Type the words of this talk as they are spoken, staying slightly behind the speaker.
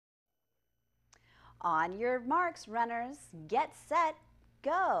On your marks, runners, get set,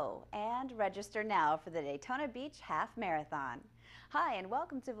 go, and register now for the Daytona Beach Half Marathon. Hi, and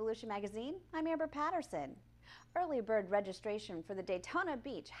welcome to Volusia Magazine. I'm Amber Patterson. Early bird registration for the Daytona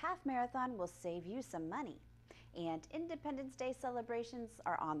Beach Half Marathon will save you some money. And Independence Day celebrations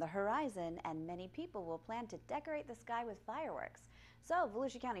are on the horizon, and many people will plan to decorate the sky with fireworks. So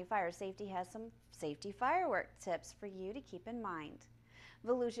Volusia County Fire Safety has some safety firework tips for you to keep in mind.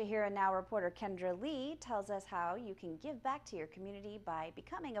 Volusia Here and Now reporter Kendra Lee tells us how you can give back to your community by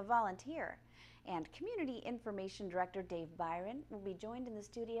becoming a volunteer. And Community Information Director Dave Byron will be joined in the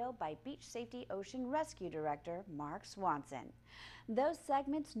studio by Beach Safety Ocean Rescue Director Mark Swanson. Those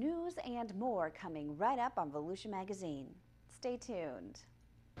segments, news, and more coming right up on Volusia Magazine. Stay tuned.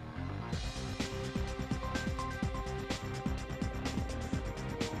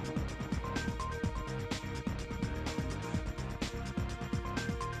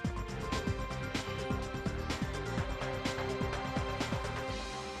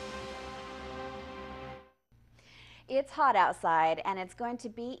 It's hot outside, and it's going to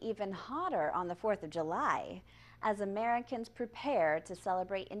be even hotter on the 4th of July. As Americans prepare to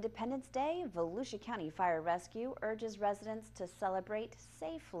celebrate Independence Day, Volusia County Fire Rescue urges residents to celebrate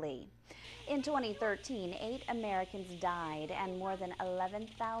safely. In 2013, 8 Americans died and more than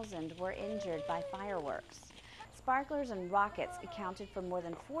 11,000 were injured by fireworks. Sparklers and rockets accounted for more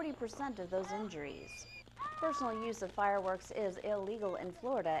than 40% of those injuries. Personal use of fireworks is illegal in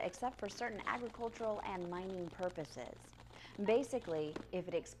Florida except for certain agricultural and mining purposes. Basically, if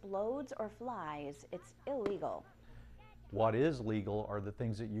it explodes or flies, it's illegal. What is legal are the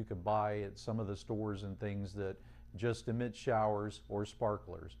things that you could buy at some of the stores and things that just emit showers or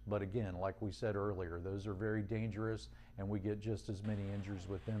sparklers. But again, like we said earlier, those are very dangerous, and we get just as many injuries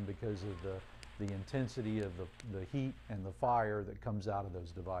with them because of the intensity of the heat and the fire that comes out of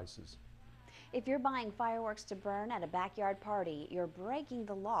those devices. If you're buying fireworks to burn at a backyard party, you're breaking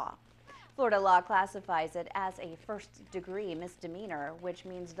the law. Florida law classifies it as a first-degree misdemeanor, which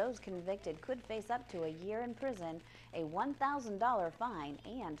means those convicted could face up to a year in prison, a $1,000 fine,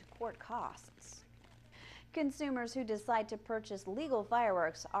 and court costs. Consumers who decide to purchase legal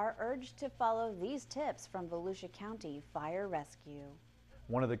fireworks are urged to follow these tips from Volusia County Fire Rescue.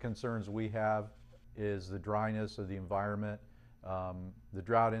 One of the concerns we have is the dryness of the environment. The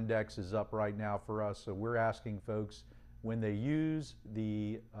drought index is up right now for us, so we're asking folks when they use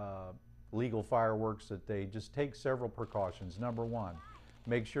the legal fireworks that they just take several precautions. Number one,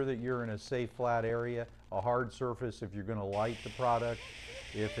 make sure that you're in a safe flat area, a hard surface if you're going to light the product.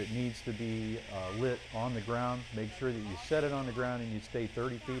 If it needs to be lit on the ground, make sure that you set it on the ground and you stay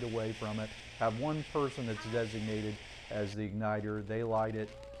 30 feet away from it. Have one person that's designated as the igniter. They light it,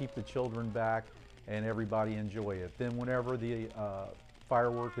 keep the children back, and everybody enjoy it. Then whenever the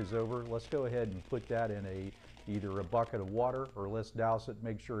firework is over, let's go ahead and put that in either a bucket of water, or let's douse it,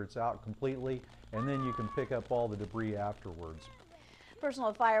 make sure it's out completely, and then you can pick up all the debris afterwards.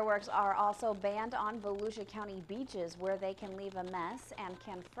 Personal fireworks are also banned on Volusia County beaches, where they can leave a mess and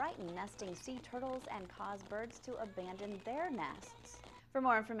can frighten nesting sea turtles and cause birds to abandon their nests. For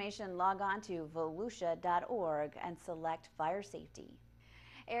more information, log on to volusia.org and select Fire Safety.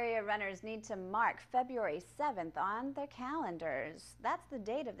 Area runners need to mark February 7th on their calendars. That's the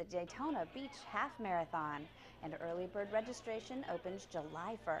date of the Daytona Beach Half Marathon, and early bird registration opens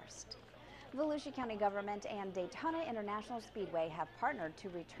July 1st. Volusia County government and Daytona International Speedway have partnered to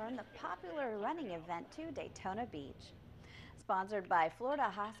return the popular running event to Daytona Beach. Sponsored by Florida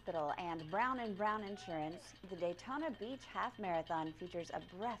Hospital and Brown & Brown Insurance, the Daytona Beach Half Marathon features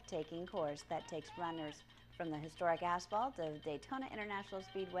a breathtaking course that takes runners from the historic asphalt of Daytona International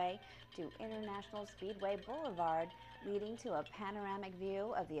Speedway to International Speedway Boulevard, leading to a panoramic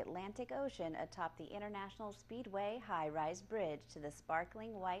view of the Atlantic Ocean atop the International Speedway high-rise bridge to the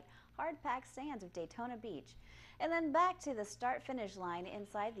sparkling white, hard-packed sands of Daytona Beach, and then back to the start-finish line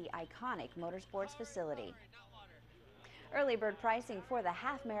inside the iconic motorsports facility. Early bird pricing for the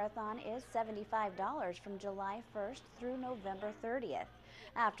half marathon is $75 from July 1st through November 30th.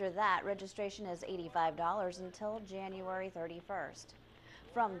 After that, registration is $85 until January 31st.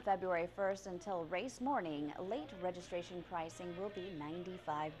 From February 1st until race morning, late registration pricing will be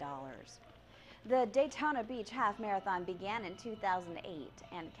 $95. The Daytona Beach Half Marathon began in 2008,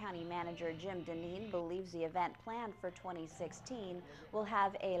 and County Manager Jim Deneen believes the event planned for 2016 will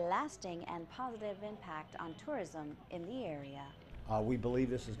have a lasting and positive impact on tourism in the area. We believe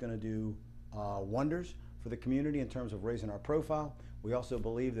this is going to do wonders for the community in terms of raising our profile. We also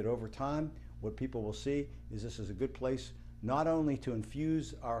believe that over time, what people will see is this is a good place not only to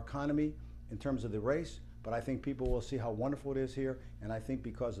infuse our economy in terms of the race, but I think people will see how wonderful it is here, and I think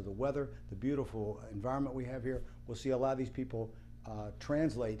because of the weather, the beautiful environment we have here, we'll see a lot of these people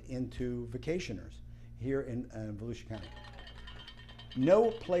translate into vacationers here in Volusia County.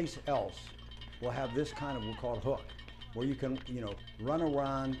 No place else will have this kind of, we'll call it hook, where you can, run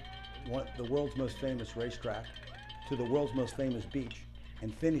around the world's most famous racetrack to the world's most famous beach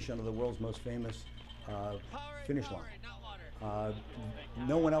and finish under the world's most famous finish line.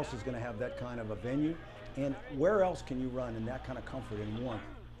 No one else is going to have that kind of a venue, and where else can you run in that kind of comfort and warmth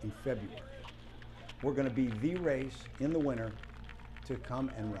in February? We're going to be the race in the winter to come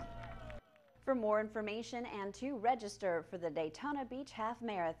and run. For more information and to register for the Daytona Beach Half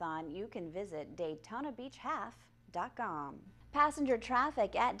Marathon, you can visit DaytonaBeachHalf.com. Passenger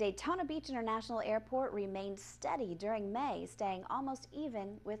traffic at Daytona Beach International Airport remained steady during May, staying almost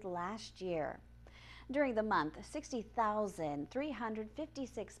even with last year. During the month,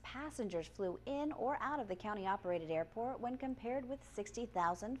 60,356 passengers flew in or out of the county-operated airport when compared with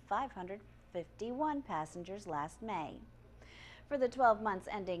 60,551 passengers last May. For the 12 months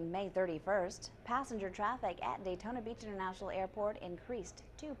ending May 31st, passenger traffic at Daytona Beach International Airport increased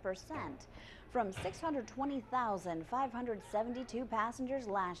 2%, from 620,572 passengers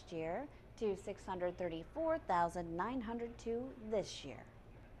last year to 634,902 this year.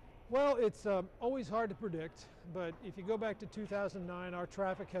 Well, it's always hard to predict, but if you go back to 2009, our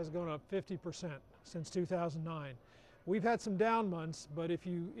traffic has gone up 50% since 2009. We've had some down months, but if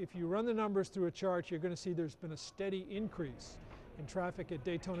you run the numbers through a chart, you're going to see there's been a steady increase in traffic at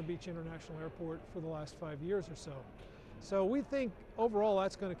Daytona Beach International Airport for the last 5 years or so. So we think overall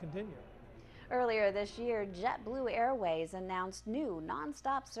that's going to continue. Earlier this year, JetBlue Airways announced new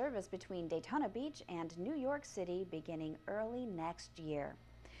nonstop service between Daytona Beach and New York City beginning early next year.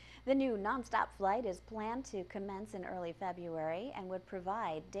 The new nonstop flight is planned to commence in early February and would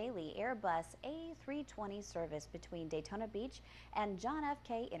provide daily Airbus A320 service between Daytona Beach and John F.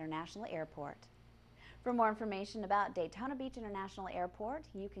 K. International Airport. For more information about Daytona Beach International Airport,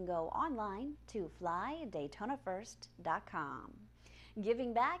 you can go online to flydaytonafirst.com.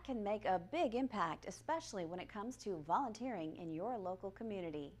 Giving back can make a big impact, especially when it comes to volunteering in your local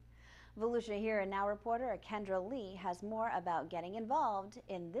community. Volusia Here and Now reporter Kendra Lee has more about getting involved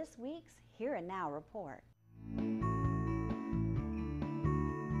in this week's Here and Now report.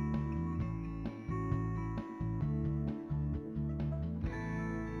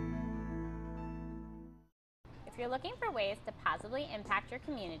 If you're looking for ways to positively impact your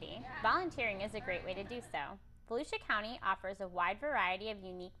community, volunteering is a great way to do so. Volusia County offers a wide variety of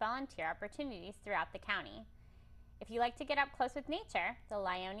unique volunteer opportunities throughout the county. If you like to get up close with nature, the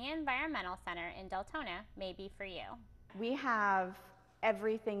Lyonia Environmental Center in Deltona may be for you. We have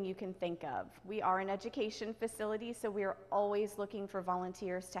everything you can think of. We are an education facility, so we are always looking for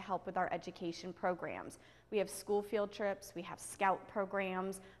volunteers to help with our education programs. We have school field trips, we have scout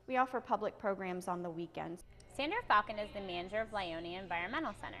programs, we offer public programs on the weekends. Sandra Falcon is the manager of Lyonia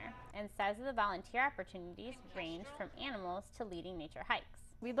Environmental Center and says the volunteer opportunities range from animals to leading nature hikes.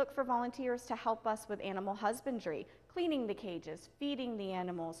 We look for volunteers to help us with animal husbandry, cleaning the cages, feeding the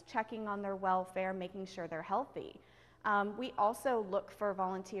animals, checking on their welfare, making sure they're healthy. We also look for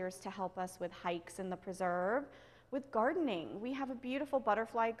volunteers to help us with hikes in the preserve, with gardening. We have a beautiful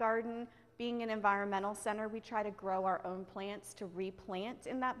butterfly garden. Being an environmental center, we try to grow our own plants to replant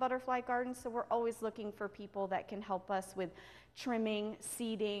in that butterfly garden, so we're always looking for people that can help us with trimming,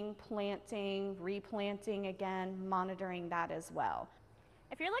 seeding, planting, replanting again, monitoring that as well.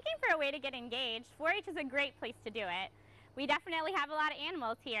 If you're looking for a way to get engaged, 4-H is a great place to do it. We definitely have a lot of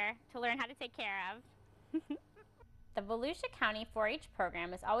animals here to learn how to take care of. The Volusia County 4-H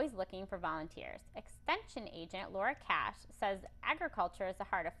program is always looking for volunteers. Extension agent Laura Cash says agriculture is the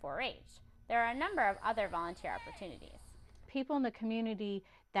heart of 4-H. There are a number of other volunteer opportunities. People in the community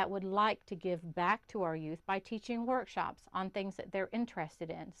that would like to give back to our youth by teaching workshops on things that they're interested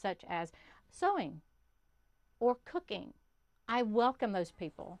in, such as sewing or cooking. I welcome those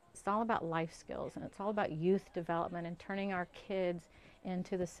people. It's all about life skills, and it's all about youth development and turning our kids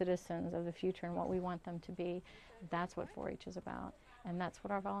into the citizens of the future and what we want them to be. That's what 4-H is about, and that's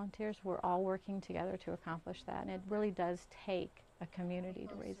what our volunteers, we're all working together to accomplish that, and it really does take a community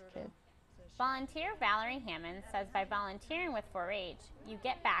to raise a kid. Volunteer Valerie Hammond says by volunteering with 4-H, you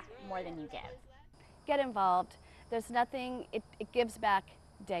get back more than you give. Get involved. There's nothing, it gives back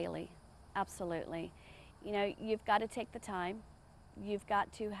daily, absolutely. You know, you've got to take the time, you've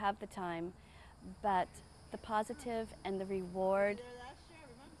got to have the time, but the positive and the reward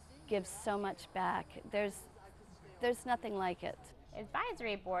gives so much back. There's nothing like it.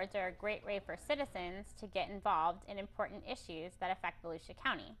 Advisory boards are a great way for citizens to get involved in important issues that affect Volusia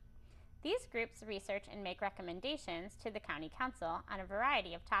County. These groups research and make recommendations to the County Council on a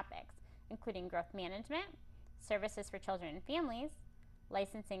variety of topics, including growth management, services for children and families,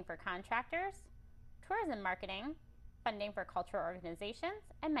 licensing for contractors, tourism marketing, funding for cultural organizations,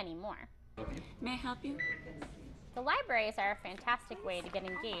 and many more. May I help you? The libraries are a fantastic way to get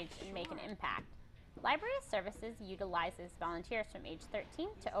engaged and make an impact. Library Services utilizes volunteers from age 13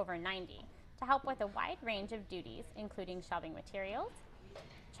 to over 90 to help with a wide range of duties, including shelving materials,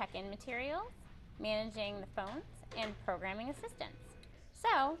 check-in materials, managing the phones, and programming assistance.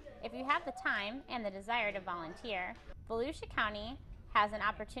 So, if you have the time and the desire to volunteer, Volusia County has an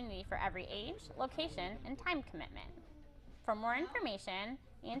opportunity for every age, location, and time commitment. For more information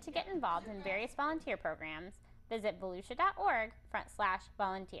and to get involved in various volunteer programs, visit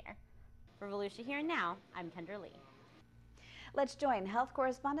volusia.org/volunteer. For Volusia Here and Now, I'm Kendra Lee. Let's join health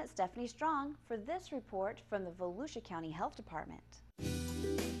correspondent Stephanie Strong for this report from the Volusia County Health Department.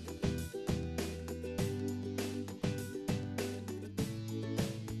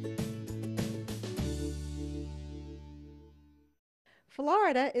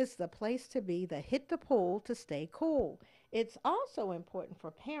 Florida is the place to be that hit the pool to stay cool. It's also important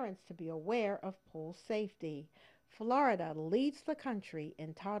for parents to be aware of pool safety. Florida leads the country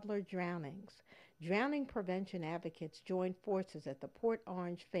in toddler drownings. Drowning prevention advocates joined forces at the Port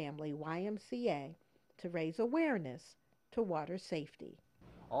Orange Family YMCA to raise awareness to water safety.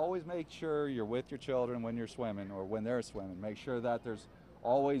 Always make sure you're with your children when you're swimming or when they're swimming. Make sure that there's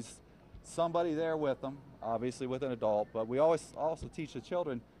always somebody there with them, obviously with an adult, but we always also teach the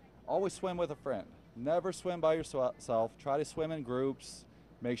children, always swim with a friend. Never swim by yourself. Try to swim in groups.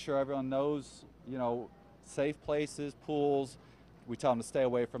 Make sure everyone knows, safe places, pools. We tell them to stay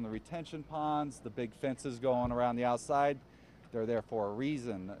away from the retention ponds, the big fences going around the outside. They're there for a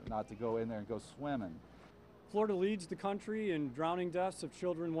reason, not to go in there and go swimming. Florida leads the country in drowning deaths of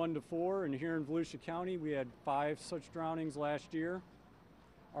children 1 to 4, and here in Volusia County we had 5 such drownings last year.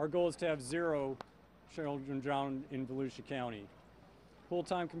 Our goal is to have 0 children drown in Volusia County. Pool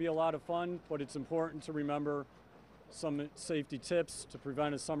time can be a lot of fun, but it's important to remember some safety tips to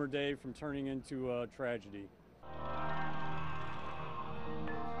prevent a summer day from turning into a tragedy.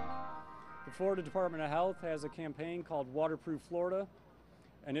 The Florida Department of Health has a campaign called Waterproof Florida,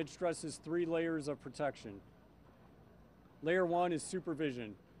 and it stresses 3 layers of protection. Layer 1 is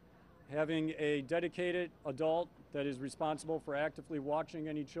supervision, having a dedicated adult that is responsible for actively watching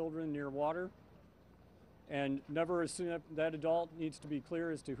any children near water, and never assume that adult needs to be clear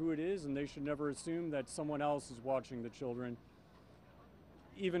as to who it is, and they should never assume that someone else is watching the children,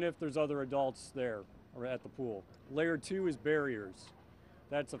 even if there's other adults there or at the pool. Layer 2 is barriers.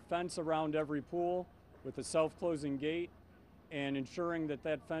 That's a fence around every pool with a self-closing gate and ensuring that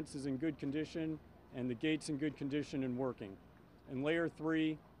that fence is in good condition and the gate's in good condition and working. And layer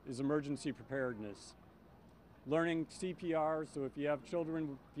 3 is emergency preparedness. Learning CPR, so if you have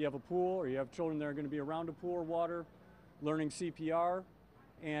children, if you have a pool or you have children that are going to be around a pool or water, learning CPR,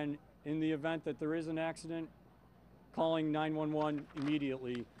 and in the event that there is an accident, calling 911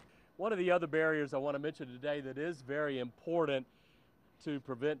 immediately. One of the other barriers I want to mention today that is very important to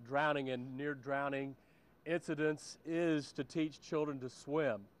prevent drowning and near drowning incidents is to teach children to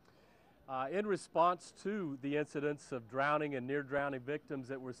swim. In response to the incidents of drowning and near drowning victims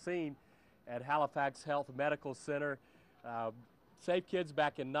that were seen at Halifax Health Medical Center, Safe Kids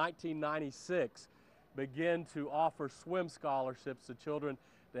back in 1996 began to offer swim scholarships to children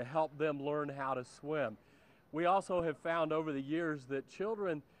to help them learn how to swim. We also have found over the years that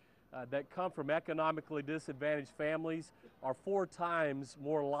children that come from economically disadvantaged families are 4 times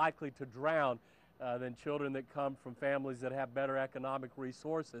more likely to drown than children that come from families that have better economic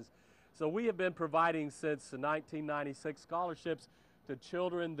resources. So we have been providing since 1996 scholarships to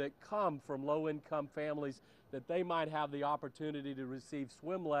children that come from low-income families that they might have the opportunity to receive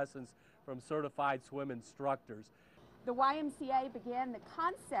swim lessons from certified swim instructors. The YMCA began the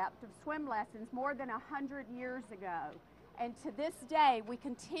concept of swim lessons more than 100 years ago. And to this day, we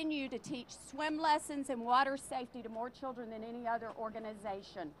continue to teach swim lessons and water safety to more children than any other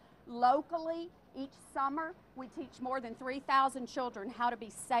organization. Locally, each summer, we teach more than 3,000 children how to be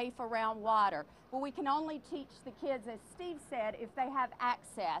safe around water. But we can only teach the kids, as Steve said, if they have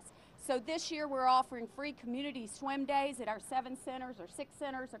access. So this year, we're offering free community swim days at our 7 centers or 6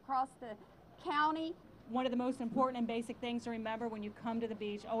 centers across the county. One of the most important and basic things to remember when you come to the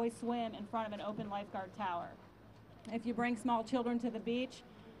beach, always swim in front of an open lifeguard tower. If you bring small children to the beach,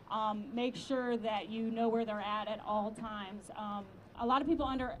 make sure that you know where they're at all times. A lot of people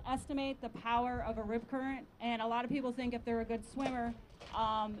underestimate the power of a rip current, and a lot of people think if they're a good swimmer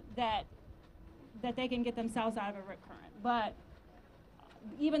that they can get themselves out of a rip current. But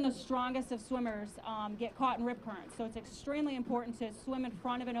even the strongest of swimmers get caught in rip currents. So it's extremely important to swim in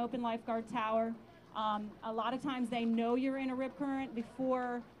front of an open lifeguard tower. A lot of times they know you're in a rip current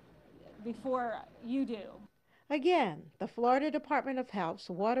before you do. Again, the Florida Department of Health's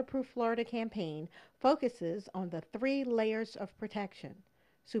Waterproof Florida campaign focuses on the 3 layers of protection: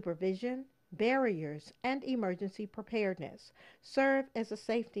 supervision, barriers, and emergency preparedness serve as a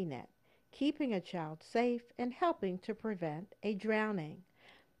safety net, keeping a child safe and helping to prevent a drowning.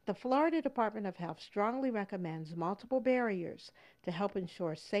 The Florida Department of Health strongly recommends multiple barriers to help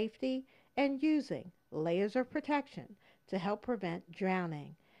ensure safety and using layers of protection to help prevent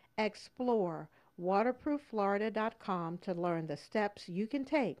drowning. Explore waterproofflorida.com to learn the steps you can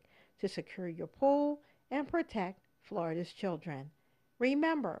take to secure your pool and protect Florida's children.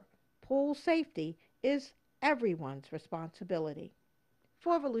 Remember, pool safety is everyone's responsibility.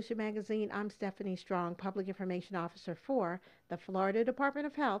 For Volusia Magazine, I'm Stephanie Strong, Public Information Officer for the Florida Department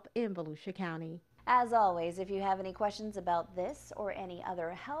of Health in Volusia County. As always, if you have any questions about this or any other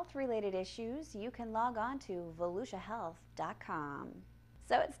health-related issues, you can log on to volusiahealth.com.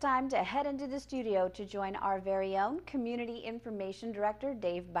 So it's time to head into the studio to join our very own Community Information Director,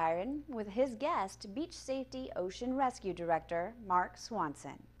 Dave Byron, with his guest, Beach Safety Ocean Rescue Director, Mark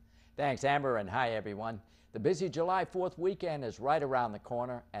Swanson. Thanks, Amber, and hi, everyone. The busy July 4th weekend is right around the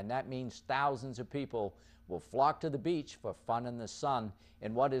corner, and that means thousands of people will flock to the beach for fun in the sun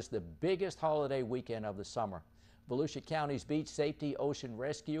in what is the biggest holiday weekend of the summer. Volusia County's Beach Safety Ocean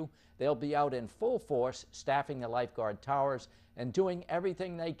Rescue, they'll be out in full force staffing the lifeguard towers and doing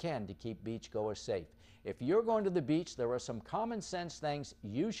everything they can to keep beachgoers safe. If you're going to the beach, there are some common sense things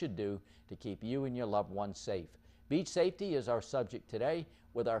you should do to keep you and your loved ones safe. Beach safety is our subject today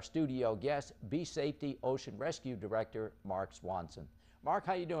with our studio guest, Beach Safety Ocean Rescue Director, Mark Swanson. Mark,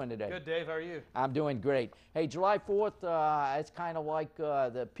 how you doing today? Good, Dave. How are you? I'm doing great. Hey, July 4th, it's kind of like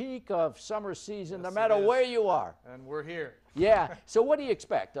the peak of summer season, no matter where you are. And we're here. Yeah. So what do you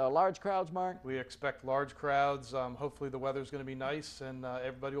expect? Large crowds, Mark? We expect large crowds. Hopefully the weather's going to be nice, and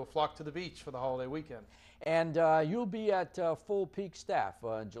everybody will flock to the beach for the holiday weekend. And you'll be at full peak staff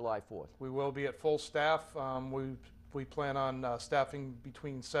on July 4th. We will be at full staff. We plan on staffing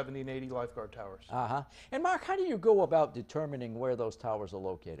between 70 and 80 lifeguard towers. And Mark, how do you go about determining where those towers are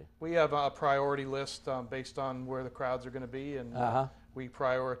located? We have a priority list based on where the crowds are going to be, and we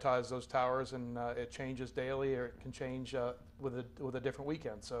prioritize those towers, and it changes daily, or it can change with a different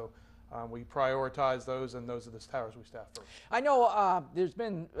weekend. So we prioritize those, and those are the towers we staff first. I know there's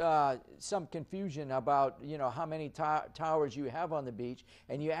been some confusion about how many towers you have on the beach,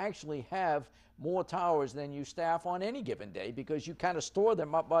 and you actually have more towers than you staff on any given day because you kind of store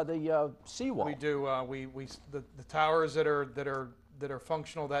them up by the seawall. We do. The towers that are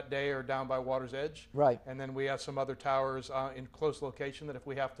functional that day are down by water's edge. Right. And then we have some other towers in close location that if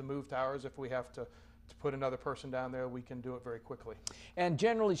we have to move towers, if we have to put another person down there, we can do it very quickly. And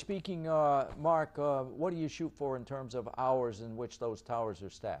generally speaking, Mark, what do you shoot for in terms of hours in which those towers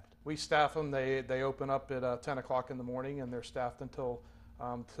are staffed? We staff them. They open up at 10 o'clock in the morning, and they're staffed until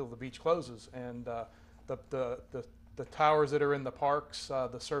the beach closes. And the towers that are in the parks,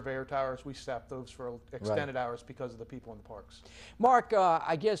 the surveyor towers, we staff those for extended hours because of the people in the parks. Mark,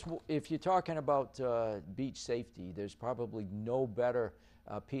 I guess if you're talking about beach safety, there's probably no better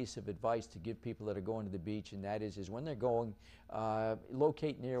piece of advice to give people that are going to the beach, and that is when they're going,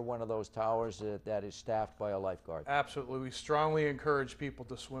 locate near one of those towers that is staffed by a lifeguard. Absolutely. We strongly encourage people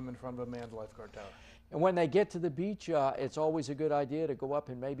to swim in front of a manned lifeguard tower. And when they get to the beach, it's always a good idea to go up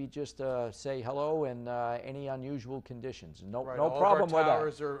and maybe just say hello and any unusual conditions. No problem with that. All of our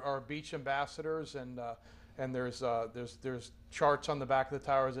towers are beach ambassadors, and there's charts on the back of the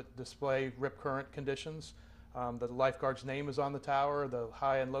towers that display rip current conditions. The lifeguard's name is on the tower, the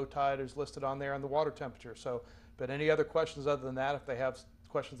high and low tide is listed on there, and the water temperature. So, but any other questions other than that, if they have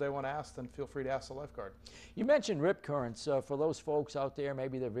questions they want to ask, then feel free to ask the lifeguard. You mentioned rip currents. For those folks out there,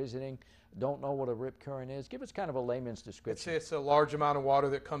 maybe they're visiting, don't know what a rip current is. Give us kind of a layman's description. It's a large amount of water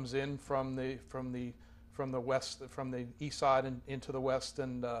that comes in from the east side and into the west,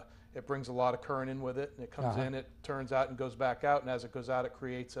 and it brings a lot of current in with it. And it comes in, it turns out and goes back out, and as it goes out, it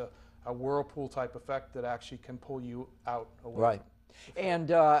creates a whirlpool type effect that actually can pull you out away. Right. And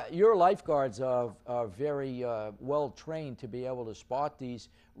your lifeguards are very well trained to be able to spot these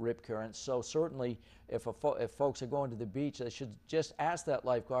rip currents. So certainly if folks are going to the beach, they should just ask that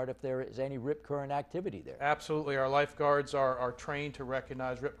lifeguard if there is any rip current activity there. Absolutely. Our lifeguards are trained to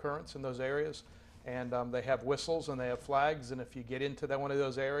recognize rip currents in those areas. And they have whistles and they have flags. And if you get into one of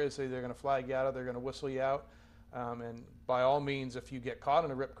those areas, they're going to flag you out or they're going to whistle you out. And by all means, if you get caught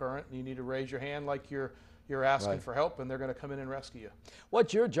in a rip current, you need to raise your hand like you're you're asking Right. for help, and they're going to come in and rescue you.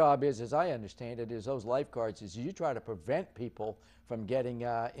 What your job is, as I understand it, is those lifeguards, is you try to prevent people from getting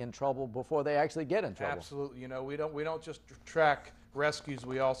in trouble before they actually get in trouble. Absolutely. You know, we don't just track rescues.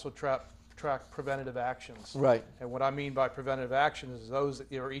 We also track preventative actions. Right. And what I mean by preventative actions is those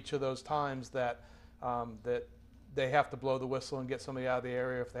or each of those times that that they have to blow the whistle and get somebody out of the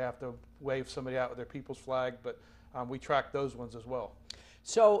area, if they have to wave somebody out with their people's flag. But we track those ones as well.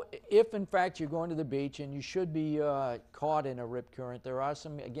 So if in fact you're going to the beach and you should be caught in a rip current, there are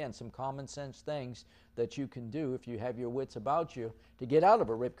some common sense things that you can do if you have your wits about you to get out of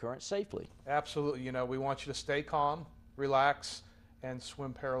a rip current safely. Absolutely. You know, we want you to stay calm, relax, and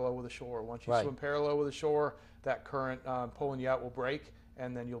swim parallel with the shore. Once you Right. swim parallel with the shore, that current pulling you out will break,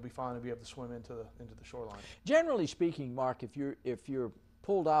 and then you'll be fine to be able to swim into the shoreline. Generally speaking, Mark, if you're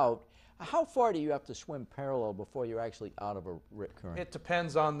pulled out, how far do you have to swim parallel before you're actually out of a rip current? It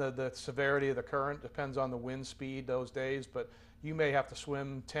depends on the severity of the current, depends on the wind speed those days, but you may have to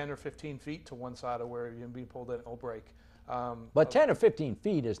swim 10 or 15 feet to one side of where you're being pulled in, it'll break. But 10 or 15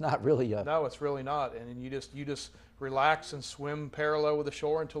 feet is not really a... No, it's really not. And you just relax and swim parallel with the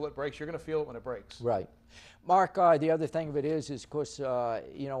shore until it breaks. You're going to feel it when it breaks. Right. Mark, the other thing of it is of course,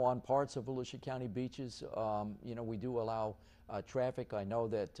 you know, on parts of Volusia County beaches, you know, we do allow traffic. I know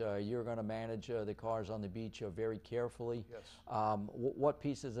that you're going to manage the cars on the beach very carefully. Yes. What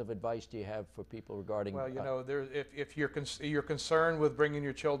pieces of advice do you have for people regarding... Well, you know, if you're concerned with bringing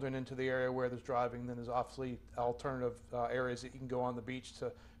your children into the area where there's driving, then there's obviously alternative areas that you can go on the beach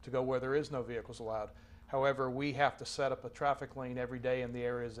to go where there is no vehicles allowed. However, we have to set up a traffic lane every day in the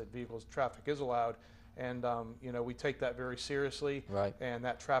areas that traffic is allowed. And you know, we take that very seriously. Right. And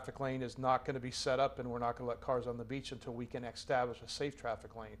that traffic lane is not going to be set up, and we're not going to let cars on the beach until we can establish a safe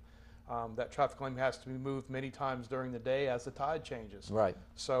traffic lane. That traffic lane has to be moved many times during the day as the tide changes. Right.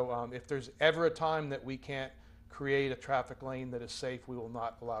 So if there's ever a time that we can't create a traffic lane that is safe, we will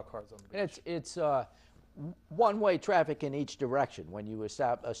not allow cars on the beach. And it's one-way traffic in each direction when you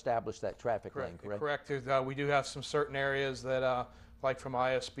establish that traffic lane, correct? Correct. We do have some certain areas that like from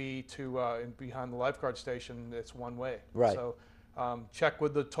ISB to behind the lifeguard station, it's one way. Right. So check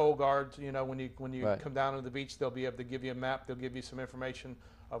with the toll guards. You know, when you Right. come down to the beach, they'll be able to give you a map. They'll give you some information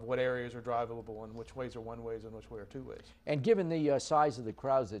of what areas are drivable and which ways are one ways and which way are two ways. And given the size of the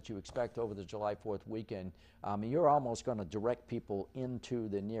crowds that you expect over the July 4th weekend, you're almost going to direct people into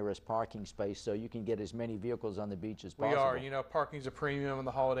the nearest parking space so you can get as many vehicles on the beach as possible. We are. You know, parking's a premium on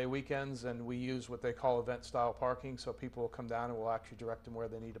the holiday weekends, and we use what they call event-style parking, so people will come down and we'll actually direct them where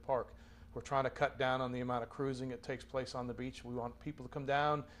they need to park. We're trying to cut down on the amount of cruising that takes place on the beach. We want people to come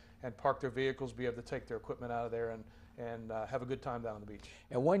down and park their vehicles, be able to take their equipment out of there and have a good time down on the beach.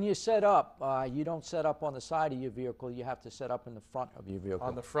 And when you set up, you don't set up on the side of your vehicle, you have to set up in the front of your vehicle.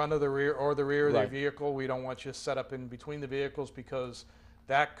 On the front of the rear or the rear of Right. the vehicle. We don't want you to set up in between the vehicles, because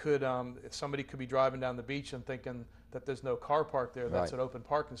that could, somebody could be driving down the beach and thinking that there's no car parked there, that's Right. an open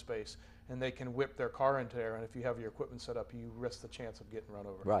parking space, and they can whip their car into there, and if you have your equipment set up, you risk the chance of getting run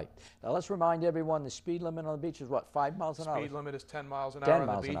over. Right. Now let's remind everyone the speed limit on the beach is what, 5 miles an hour? Speed limit is 10 miles an 10 hour on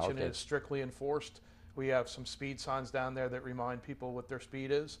miles the an beach, hour, and okay. it is strictly enforced. We have some speed signs down there that remind people what their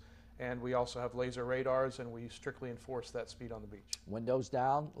speed is, and we also have laser radars, and we strictly enforce that speed on the beach. Windows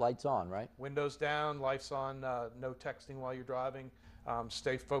down, lights on, right? Windows down, lights on, no texting while you're driving.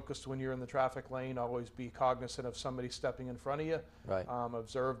 Stay focused when you're in the traffic lane. Always be cognizant of somebody stepping in front of you. Right.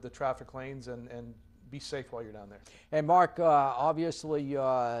 Observe the traffic lanes and be safe while you're down there. And Mark, obviously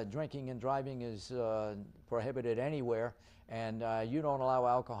drinking and driving is prohibited anywhere, and you don't allow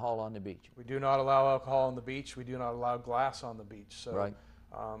alcohol on the beach. We do not allow alcohol on the beach. We do not allow glass on the beach. So Right.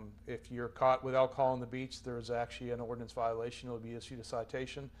 if you're caught with alcohol on the beach, there's actually an ordinance violation. You'll be issued a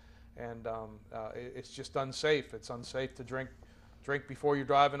citation, and it's just unsafe. It's unsafe to drink before you're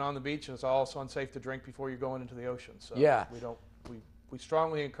driving on the beach, and it's also unsafe to drink before you're going into the ocean. So Yeah. we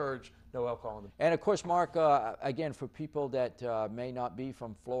strongly encourage no alcohol on the beach. And of course, Mark, again, for people that may not be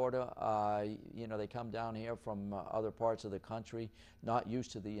from Florida, you know, they come down here from other parts of the country, not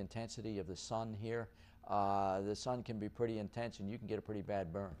used to the intensity of the sun here. The sun can be pretty intense, and you can get a pretty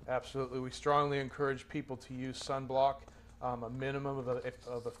bad burn. Absolutely. We strongly encourage people to use sunblock, a minimum of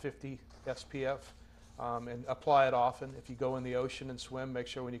a 50 SPF, and apply it often. If you go in the ocean and swim, make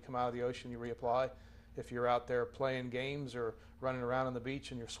sure when you come out of the ocean you reapply. If you're out there playing games or running around on the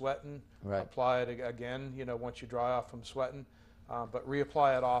beach and you're sweating, Right. apply it again, you know, once you dry off from sweating. But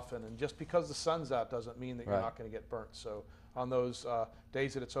reapply it often. And just because the sun's out doesn't mean that you're Right. not going to get burnt. So on those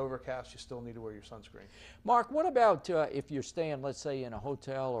days that it's overcast, you still need to wear your sunscreen. Mark, what about if you're staying, let's say, in a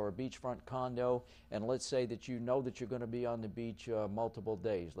hotel or a beachfront condo, and let's say that you know that you're going to be on the beach multiple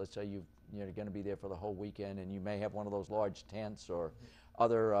days. Let's say you've you're going to be there for the whole weekend, and you may have one of those large tents or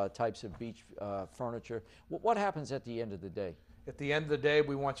other types of beach furniture. What happens at the end of the day? At the end of the day,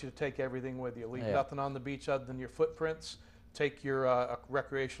 we want you to take everything with you. Leave nothing on the beach other than your footprints. Take your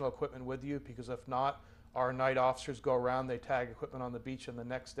recreational equipment with you, because if not, our night officers go around, they tag equipment on the beach, and the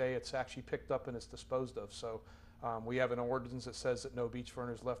next day it's actually picked up and it's disposed of. So we have an ordinance that says that no beach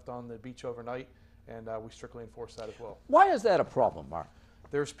furniture is left on the beach overnight, and we strictly enforce that as well. Why is that a problem, Mark?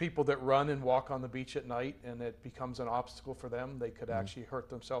 There's people that run and walk on the beach at night, and it becomes an obstacle for them. They could actually hurt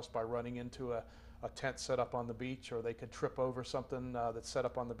themselves by running into a tent set up on the beach, or they could trip over something that's set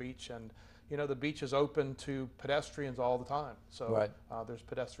up on the beach. And you know, the beach is open to pedestrians all the time. So there's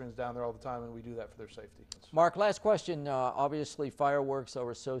pedestrians down there all the time, and we do that for their safety. Mark, last question. Obviously, fireworks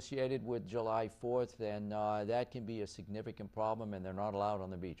are associated with July 4th, and that can be a significant problem, and they're not allowed on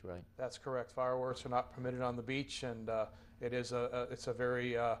the beach, right? That's correct. Fireworks are not permitted on the beach, and it's a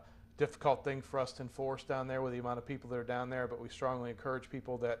very difficult thing for us to enforce down there with the amount of people that are down there. But we strongly encourage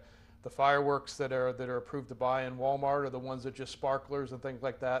people that the fireworks that are approved to buy in Walmart are the ones that just sparklers and things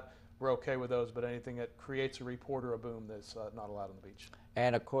like that. We're okay with those, but anything that creates a report or a boom that's not allowed on the beach.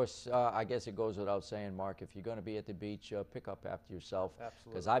 And of course, I guess it goes without saying, Mark, if you're going to be at the beach, pick up after yourself.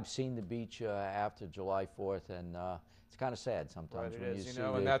 Absolutely. Because I've seen the beach after July 4th, and it's kind of sad sometimes. Right, when it is, you you see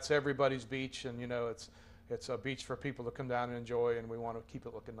know, and that's everybody's beach, and you know, it's a beach for people to come down and enjoy, and we want to keep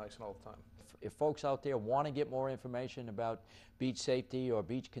it looking nice and all the time. If folks out there want to get more information about beach safety or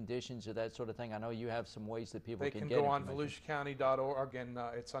beach conditions or that sort of thing, I know you have some ways that people can get information. They can go on volusiacounty.org, and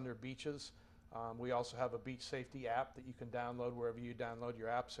it's under beaches. We also have a beach safety app that you can download wherever you download your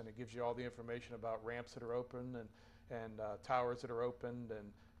apps, and it gives you all the information about ramps that are open and towers that are opened,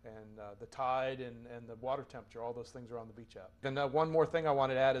 and the tide and the water temperature. All those things are on the beach app. And one more thing I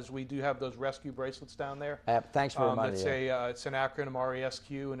wanted to add is we do have those rescue bracelets down there. Thanks for reminding me. It's an acronym,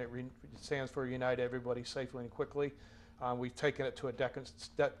 RESQ, and it stands for Unite Everybody Safely and Quickly. We've taken it to a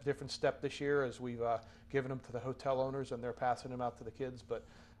different step this year, as we've given them to the hotel owners, and they're passing them out to the kids. But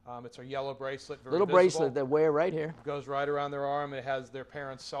it's a yellow bracelet, very little visible. bracelet they wear right here. It goes right around their arm. It has their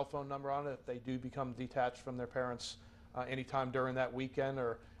parents' cell phone number on it. If they do become detached from their parents anytime during that weekend,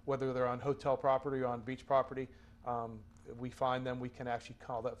 or whether they're on hotel property or on beach property, we find them, we can actually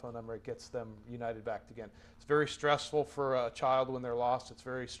call that phone number. It gets them united back again. It's very stressful for a child when they're lost. It's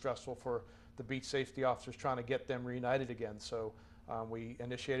very stressful for the beach safety officers trying to get them reunited again. So we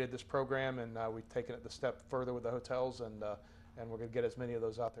initiated this program, and we've taken it the step further with the hotels, and we're going to get as many of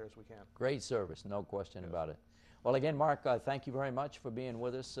those out there as we can. Great service, no question about it. Well, again, Mark, thank you very much for being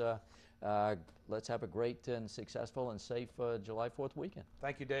with us. Let's have a great and successful and safe July 4th weekend.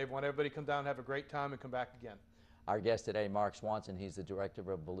 Thank you, Dave. Want everybody to come down and have a great time and come back again. Our guest today, Mark Swanson. He's the director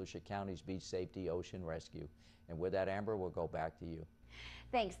of Volusia County's Beach Safety Ocean Rescue. And with that, Amber, we'll go back to you.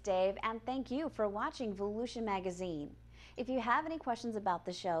 Thanks, Dave, and thank you for watching Volusia Magazine. If you have any questions about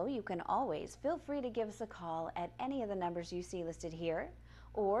the show, you can always feel free to give us a call at any of the numbers you see listed here,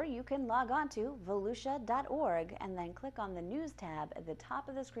 or you can log on to volusia.org and then click on the News tab at the top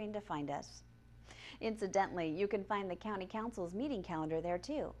of the screen to find us. Incidentally, you can find the County Council's meeting calendar there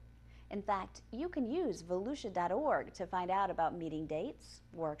too. In fact, you can use volusia.org to find out about meeting dates,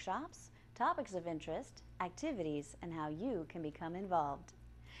 workshops, topics of interest, activities, and how you can become involved.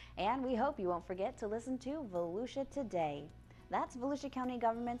 And we hope you won't forget to listen to Volusia Today. That's Volusia County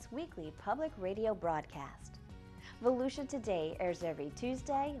Government's weekly public radio broadcast. Volusia Today airs every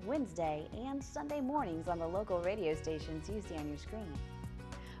Tuesday, Wednesday, and Sunday mornings on the local radio stations you see on your screen.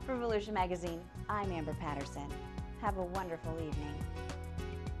 For Volusia Magazine, I'm Amber Patterson. Have a wonderful evening.